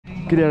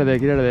Get out of there,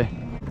 get out of there.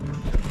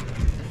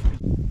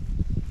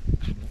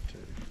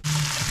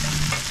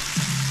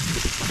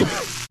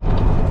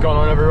 What's going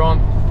on,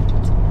 everyone?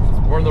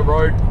 We're on the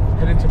road,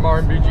 heading to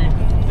Murrumbidgee,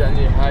 down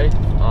near Hay.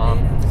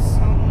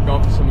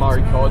 Going for some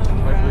Murray cod.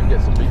 Hopefully we can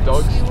get some big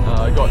dogs.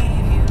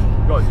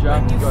 Got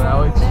Jack, got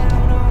Alex,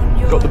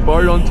 got the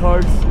boat on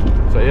tow.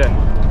 So yeah,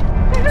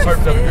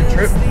 hope to have a good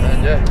trip,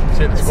 and yeah,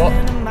 see you at the spot.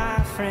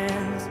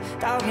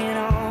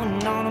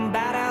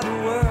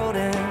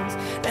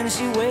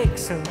 She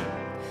wakes up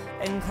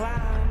and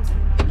climbs.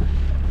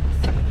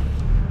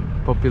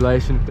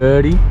 Population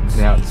 30,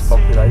 now it's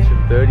population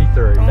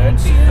 33.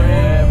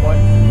 Yeah, boy.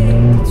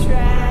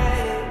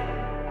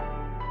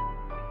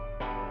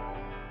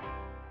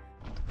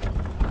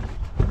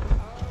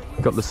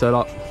 Got the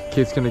setup.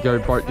 Kid's gonna go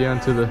boat down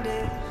to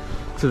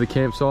the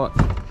campsite.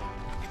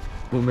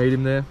 We'll meet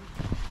him there.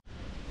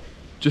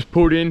 Just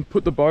pulled in,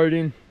 put the boat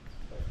in.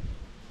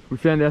 We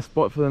found our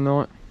spot for the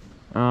night.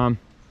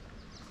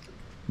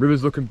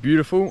 River's looking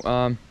beautiful.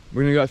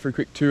 We're gonna go for a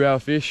quick 2-hour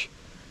fish,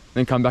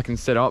 then come back and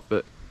set up,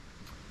 but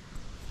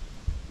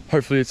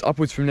hopefully it's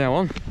upwards from now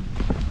on.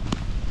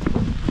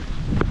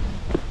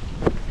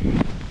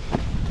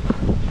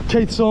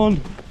 Keith's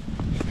on.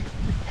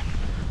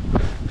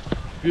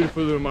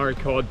 Beautiful little Murray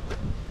cod.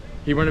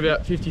 He went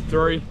about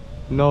 53.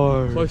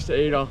 No. Close to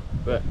eater,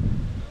 but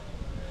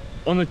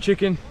on the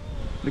chicken,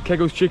 the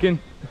Keggles chicken,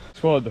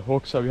 swallowed the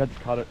hook, so we had to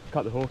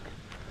cut the hook.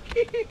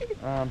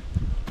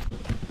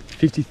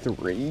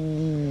 53,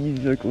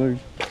 look loose.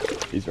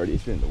 He's ready,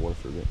 he's been in the water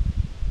for a bit.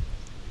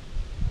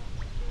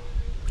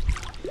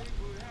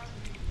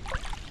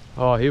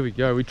 Oh, here we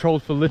go. We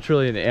trolled for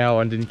literally an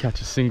hour and didn't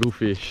catch a single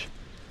fish.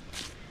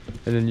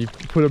 And then you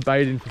put a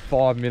bait in for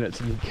 5 minutes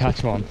and you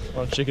catch one.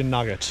 Oh, chicken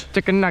nugget.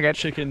 Chicken nugget.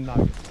 Chicken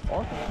nugget.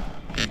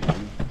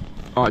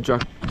 Alright,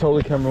 Jack, tell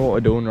the camera what we're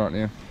doing right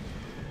now.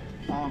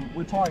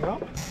 We're tying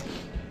up.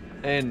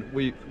 And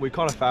we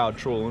kind of failed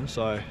trawling,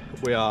 so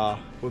we're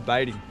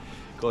baiting.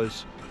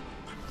 Because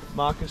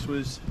Marcus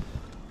was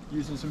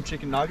using some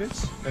chicken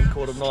nuggets and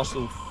caught a nice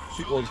little,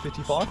 what was it,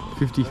 55?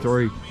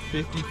 53.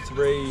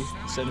 53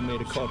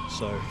 centimetre cod,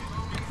 so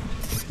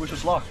wish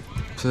us luck.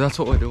 So that's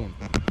what we're doing.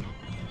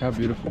 How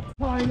beautiful.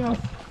 Tiny enough.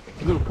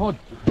 A little cod.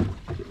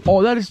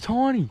 Oh, that is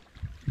tiny.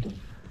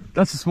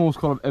 That's the smallest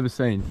cod I've ever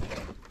seen.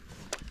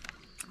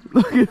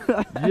 Look at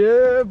that.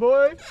 Yeah,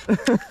 boy.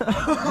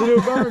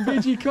 Little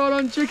Murrumbidgee cod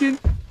on chicken.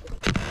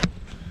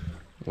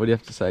 What do you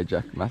have to say,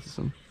 Jack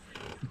Matheson?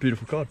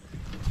 Beautiful cod.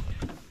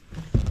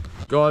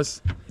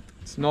 Guys,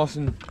 it's nice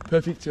and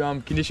perfect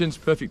conditions,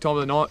 perfect time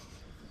of the night.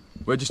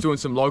 We're just doing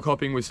some log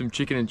hopping with some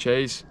chicken and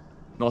cheese.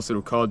 Nice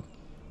little cod,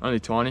 only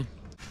tiny.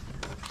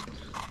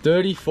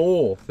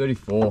 34.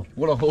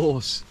 What a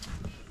horse.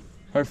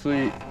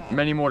 Hopefully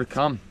many more to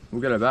come. We'll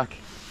get her back.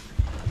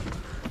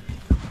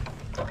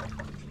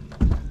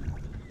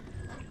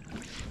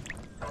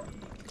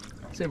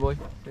 See you, boy.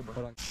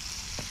 What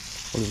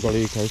have we got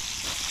here, Coach?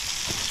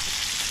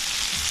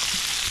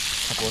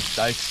 Couple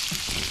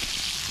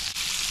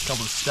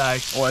of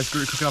steaks. Always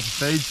good at cooking up a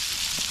feed.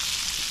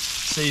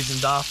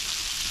 Seasoned up.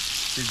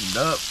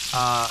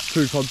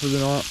 2 cod for the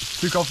night.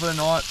 2 cod for the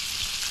night.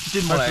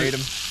 Didn't want to eat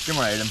them. Didn't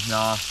want to eat them.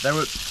 Nah, they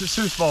were too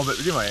small, but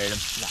we didn't want to eat them.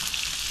 Nah.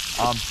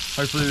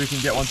 Hopefully we can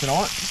get one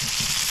tonight.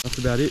 That's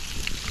about it.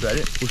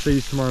 We'll see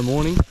you tomorrow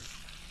morning.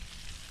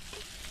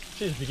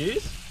 Cheers, big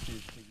ears.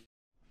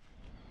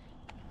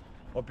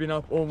 I've been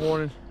up all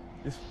morning.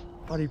 This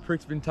bloody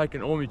prick's been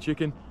taking all my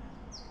chicken.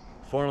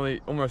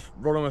 Finally,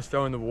 almost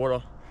fell in the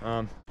water.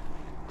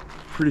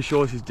 Pretty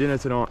sure this is dinner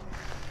tonight.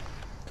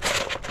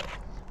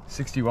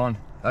 61.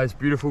 That is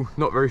beautiful,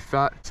 not very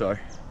fat. So,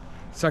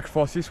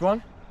 sacrifice this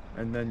one,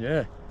 and then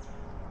yeah,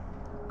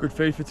 good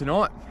feed for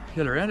tonight.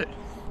 Get around it.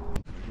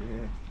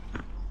 Yeah,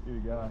 here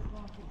we go.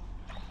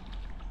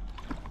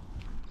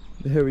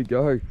 There we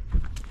go.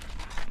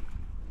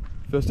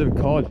 First ever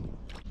cod.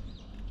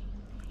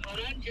 Well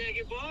done,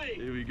 Jagger boy.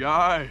 Here we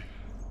go.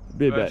 It'd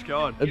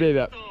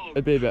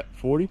be about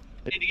 40.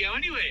 Need to go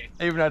anywhere.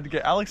 Even had to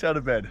get Alex out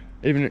of bed.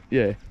 Even,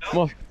 yeah.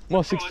 My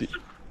 60.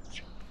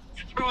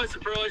 Surprise,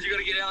 you got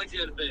to get Alex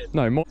out of bed.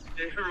 No, Yeah,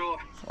 right.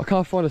 I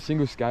can't find a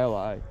single scale,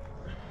 eh?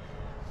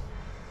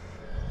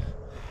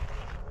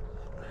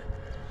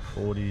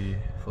 40,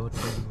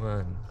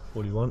 41.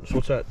 41. So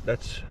what's that?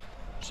 That's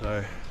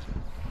so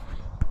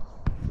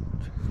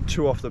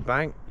 2 off the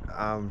bank.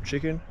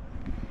 Chicken.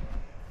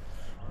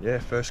 Yeah,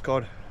 first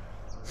cod.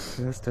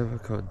 First ever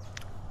cod.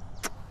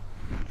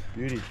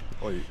 Beauty.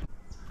 Oh,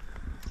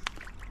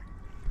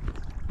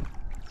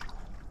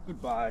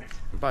 goodbye.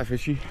 Bye,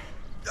 fishy.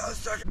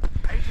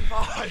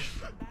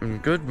 85.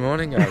 Good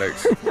morning,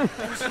 Alex.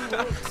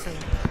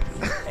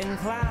 And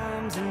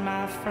climbs in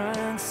my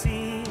front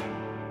seat,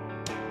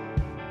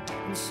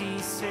 and she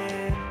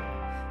said,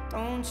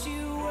 don't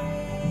you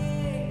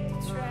wait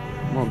to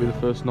try. Might be the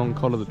first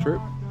non-cod of the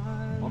trip.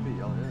 Might be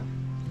yellow,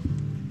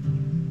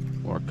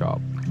 yeah. Or a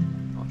carp.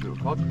 Nice little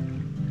cod.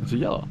 It's a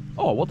yellow.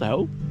 Oh, what the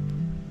hell?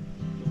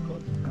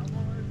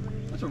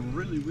 That's a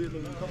really weird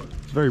little cod.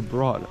 It's very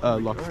bright,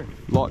 like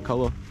light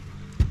colour.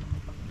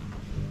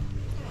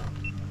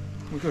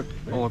 We got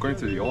all going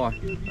through the eye.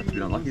 That's a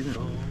bit unlucky, isn't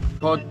it?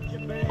 Cod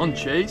on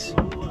cheese.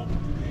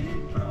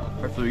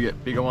 Hopefully we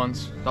get bigger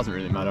ones. Doesn't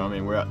really matter. I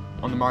mean, we're out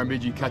on the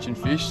Murrumbidgee catching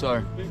fish,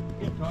 so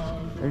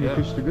Any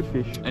fish is a good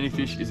fish. any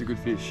fish is a good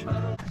fish.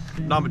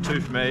 Number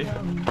 2 for me.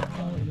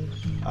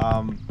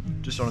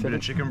 Just on a bit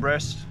of chicken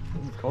breast.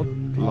 Cod.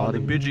 The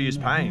Bidgee is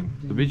paying.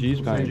 The Bidgee is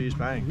The paying. Bidgee is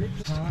paying.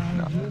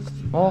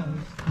 Oh,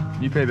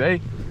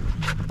 UPB.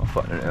 I'll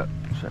flatten it out.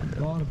 Shut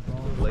it out.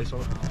 Release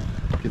on it.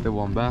 Get the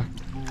one back.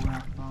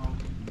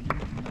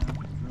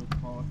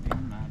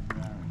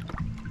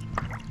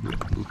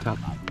 Little tap.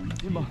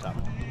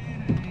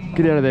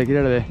 Get out of there, get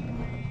out of there.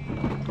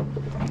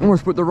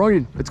 Almost put the rod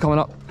in. It's coming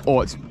up.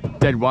 Oh, it's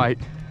dead weight.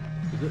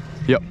 Is it?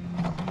 Yep.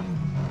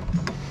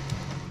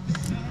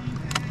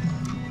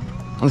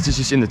 Unless it's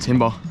just in the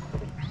timber. I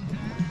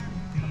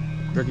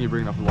reckon you're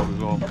bringing up a log as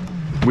well.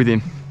 With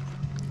him.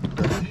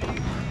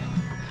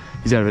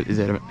 He's out of it, he's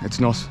out of it. It's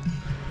nice.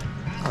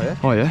 Oh yeah?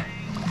 Oh yeah.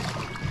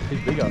 He's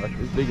bigger,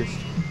 he's biggest.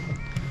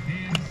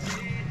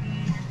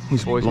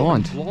 He's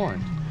blind.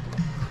 Blind.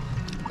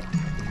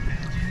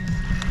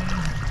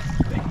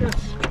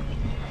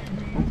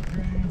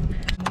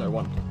 No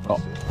one.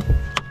 Oh.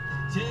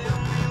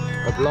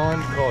 A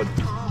blind cod.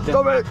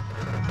 Stop it!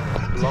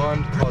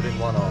 Blind cod in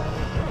one eye.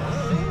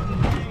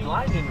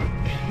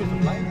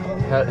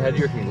 How do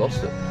you reckon he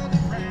lost it?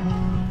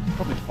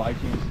 Probably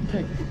fighting.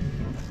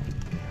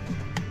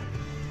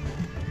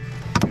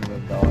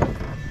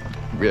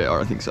 Yeah,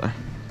 I think so.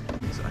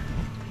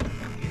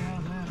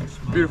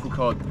 Beautiful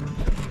cod.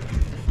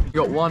 You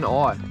got one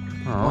eye.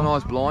 One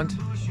eye's blind.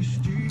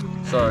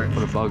 So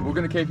What a bug. we're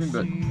gonna keep him,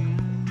 but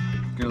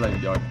gonna let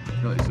him go.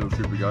 Gonna let this little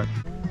trooper go.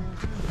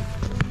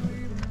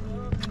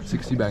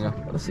 60 banger.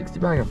 A 60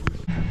 banger.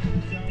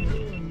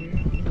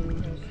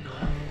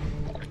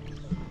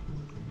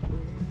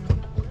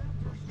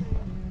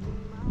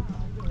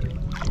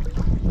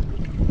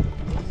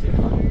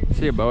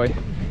 See ya, Bowie.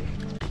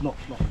 Not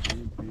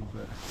big,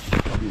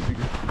 but probably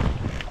bigger.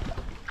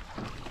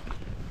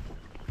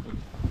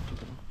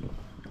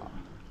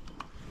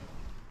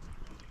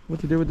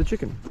 What'd you do with the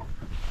chicken?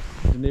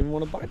 Didn't even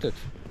want to bite it.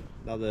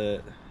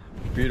 Another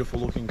beautiful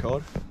looking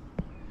cod.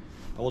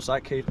 What's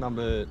that, Keith?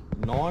 Number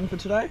 9 for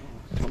today?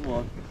 Come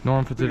on.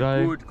 9 for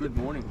today. Good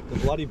morning. The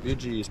bloody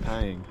Bidgee is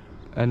paying.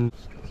 And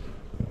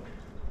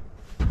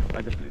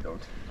I definitely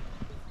don't.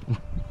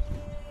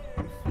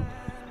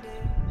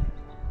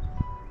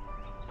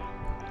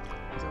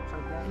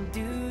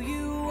 Do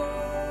you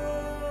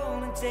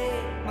wanna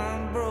take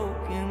my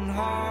broken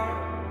heart?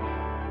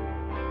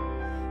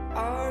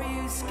 Are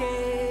you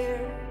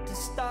scared to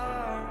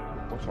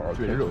start? What's my rod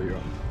key? Really,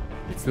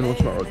 Then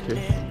what's my rod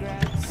key?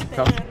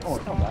 Come. Oh,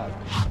 it's not bad.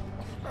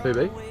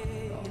 BB?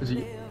 Is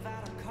he?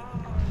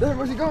 There,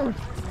 where's he going?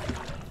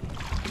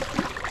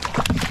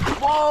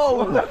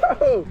 Whoa!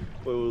 Wait,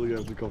 we'll look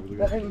at the copy.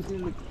 Look at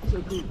it.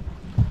 So good.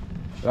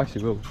 it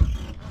actually will.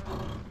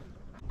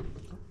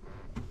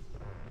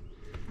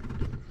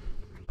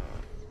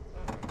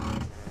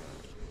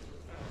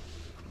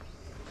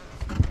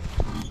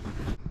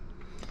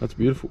 That's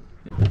beautiful.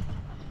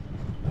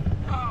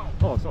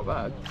 Oh, it's not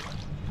bad.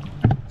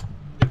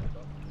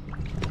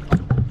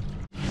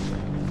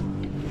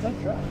 Is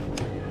that trap?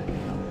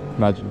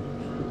 Imagine.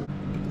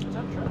 Is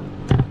that trap?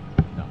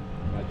 No,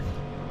 imagine.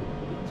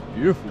 It's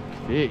beautiful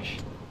fish.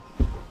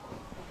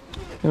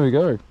 There we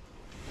go.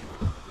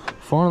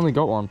 Finally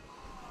got one.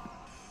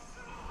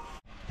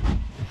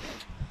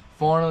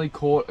 Finally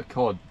caught a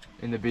cod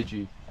in the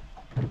Bidgee.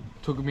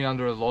 Took me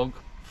under a log,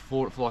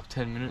 fought it for like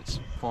 10 minutes,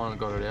 finally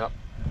got it out.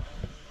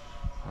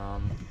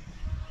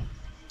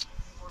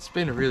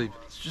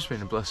 It's just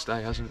been a blessed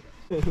day, hasn't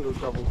it?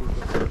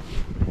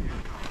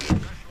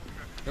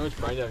 How much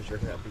brain damage do you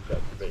reckon that big that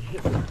could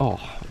be? Oh,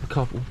 a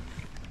couple.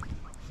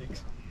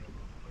 6.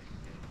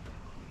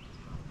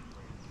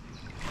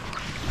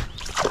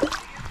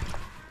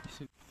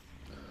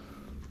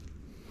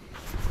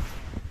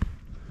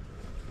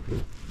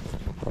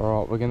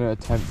 Alright, we're gonna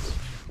attempt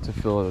to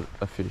fill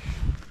a fish.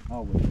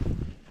 Oh, wait.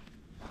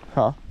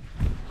 Huh?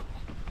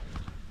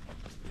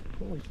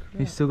 Holy crap.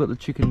 He's still got the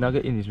chicken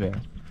nugget in his mouth.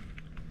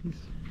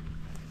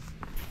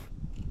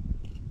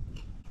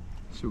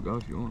 Still go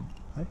if you want.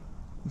 Hey?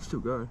 You still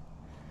go.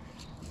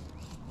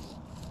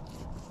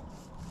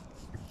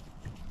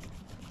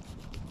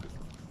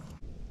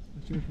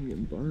 I think I'm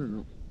getting bone or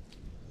not.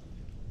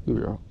 You'll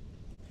be alright.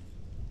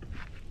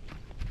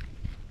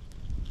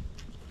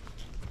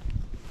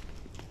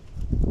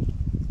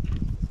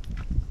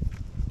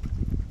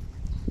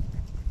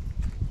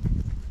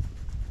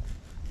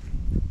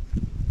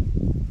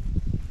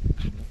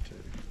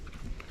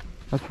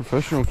 That's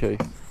professional,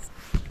 Keith.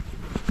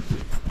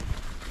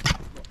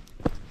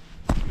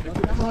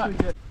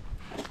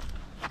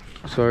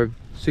 So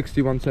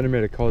 61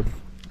 centimetre cod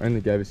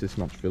only gave us this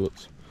much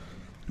fillets.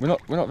 We're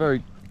not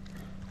very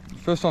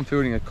first time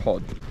fielding a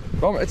cod.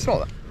 Well, it's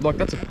not like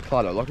that's a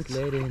platter. Like it's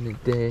later in the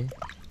day.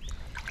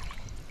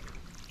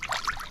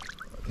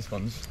 This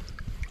one's,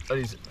 that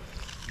is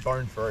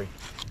bone free.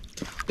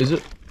 Is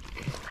it?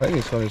 I think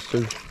this one is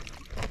too.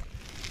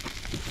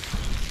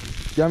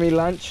 Yummy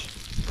lunch.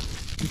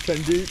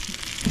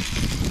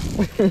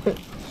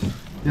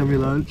 Yummy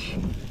lunch.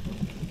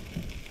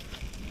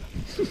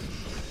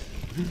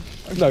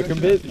 No,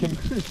 compared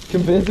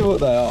to what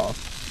they are.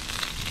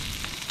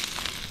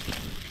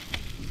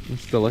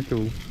 It's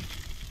delectable.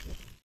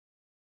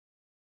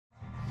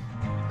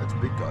 That's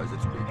big, guys,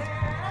 that's big.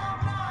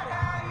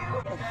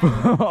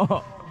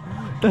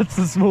 That's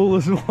the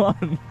smallest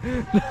one.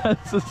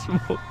 That's the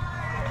small.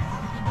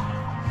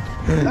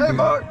 Hey,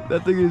 Mark!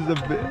 That thing is the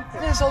bit. Yeah,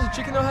 the size of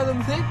chicken I had on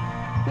the thing.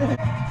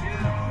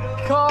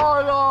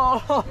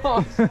 Carlos!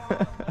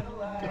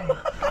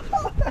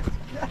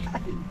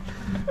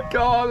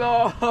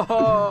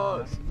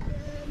 Carlos!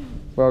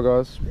 Well,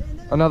 guys,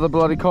 another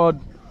bloody cod.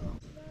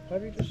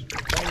 Have you just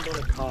banged on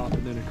a carp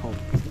and then a cod?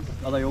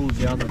 Are they all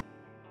down there?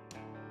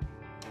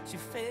 She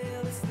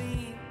fell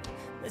asleep,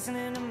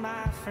 listening to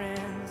my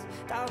friends,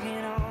 talking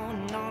on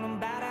and on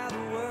about how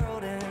the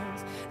world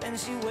ends. Then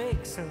she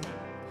wakes up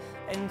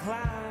and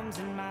climbs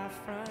in my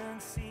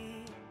front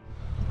seat.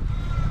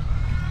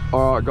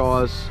 Alright,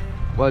 guys,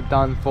 we're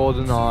done for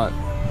the night.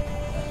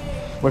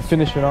 We're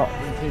finishing up.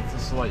 We kids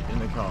asleep in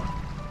the car.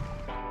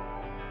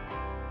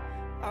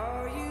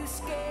 Are you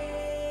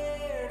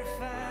scared to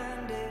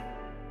find it?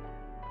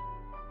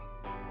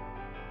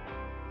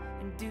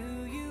 And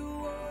do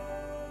you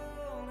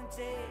want to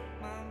take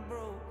my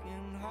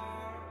broken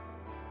heart?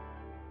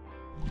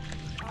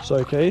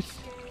 So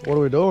Keith, what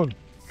are we doing?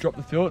 Drop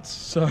the fillets,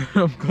 so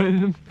I'm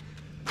cleaning them.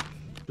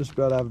 Just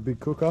about to have a big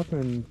cook up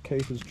and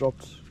Keith has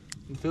dropped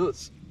And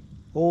fillets.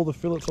 all the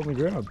fillets on the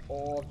ground.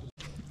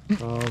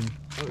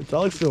 What's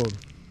Alex doing?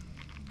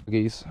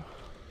 Geese.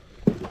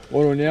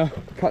 What are we now?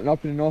 Cutting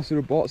up into nice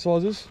little bite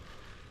sizes.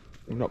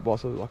 Well, not bite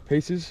sizes, like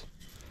pieces.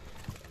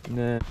 And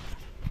then...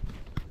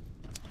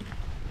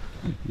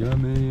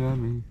 Yummy,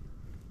 yummy.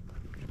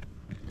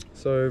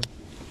 So,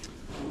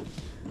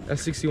 our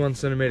 61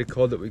 centimetre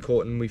cod that we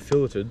caught and we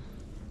filleted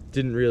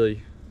didn't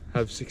really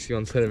have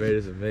 61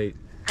 centimetres of meat.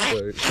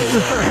 So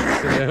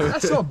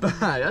That's not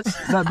bad. That's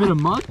that bit of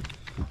mud.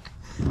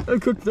 They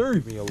cooked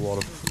through. me a lot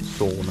of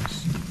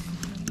soreness.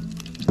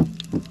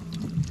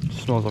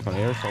 Smells like an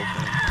aerosol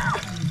thing.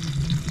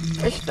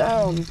 Fish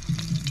down. A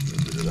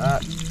bit of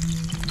that.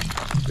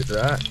 A bit of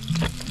that.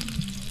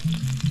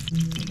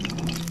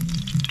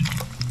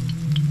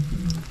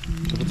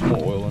 Put some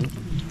more oil in it.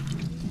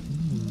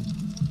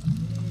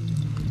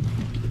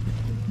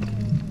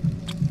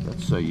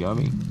 That's so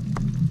yummy.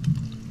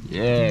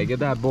 Yeah, get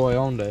that boy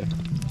on there.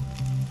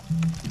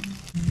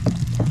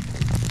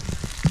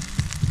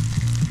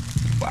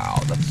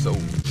 Wow, that's so... I'll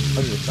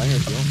do the thing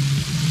if you want.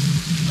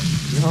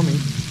 Yummy.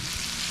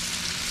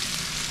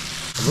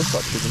 It looks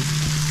like chicken.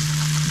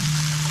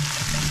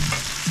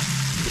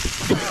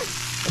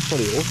 That's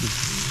pretty awesome.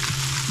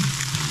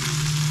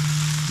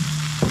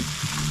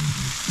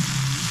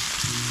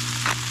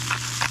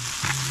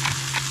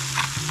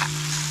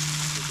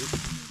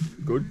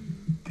 Good.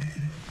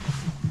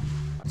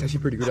 It's actually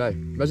pretty good, eh?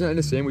 Imagine that in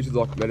a sandwich with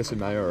like lettuce and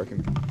mayo, I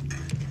reckon.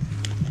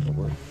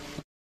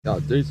 No,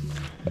 it's decent.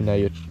 And now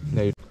you're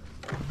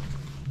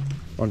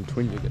on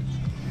twin again.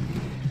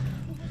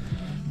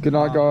 Good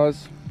night,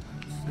 guys.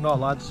 Good night,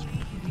 lads.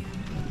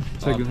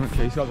 So good night,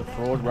 Keith. You guys are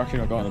fraud. We're actually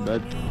not going to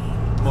bed.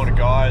 Morning,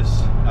 guys.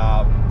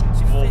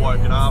 We've all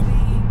woken up.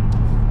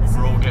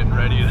 We're all getting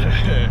ready to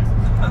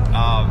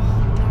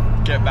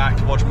get back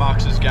to watch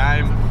Marcus's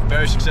game.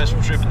 Very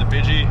successful trip in the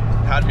Bidgee.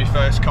 Had me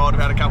first cod.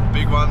 I've had a couple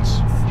big ones.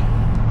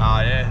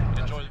 Yeah,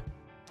 enjoy.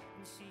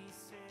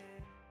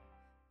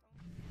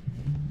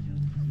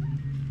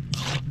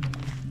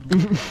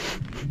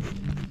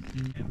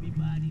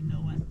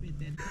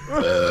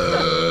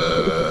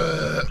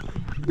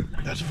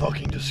 That's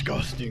fucking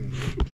disgusting.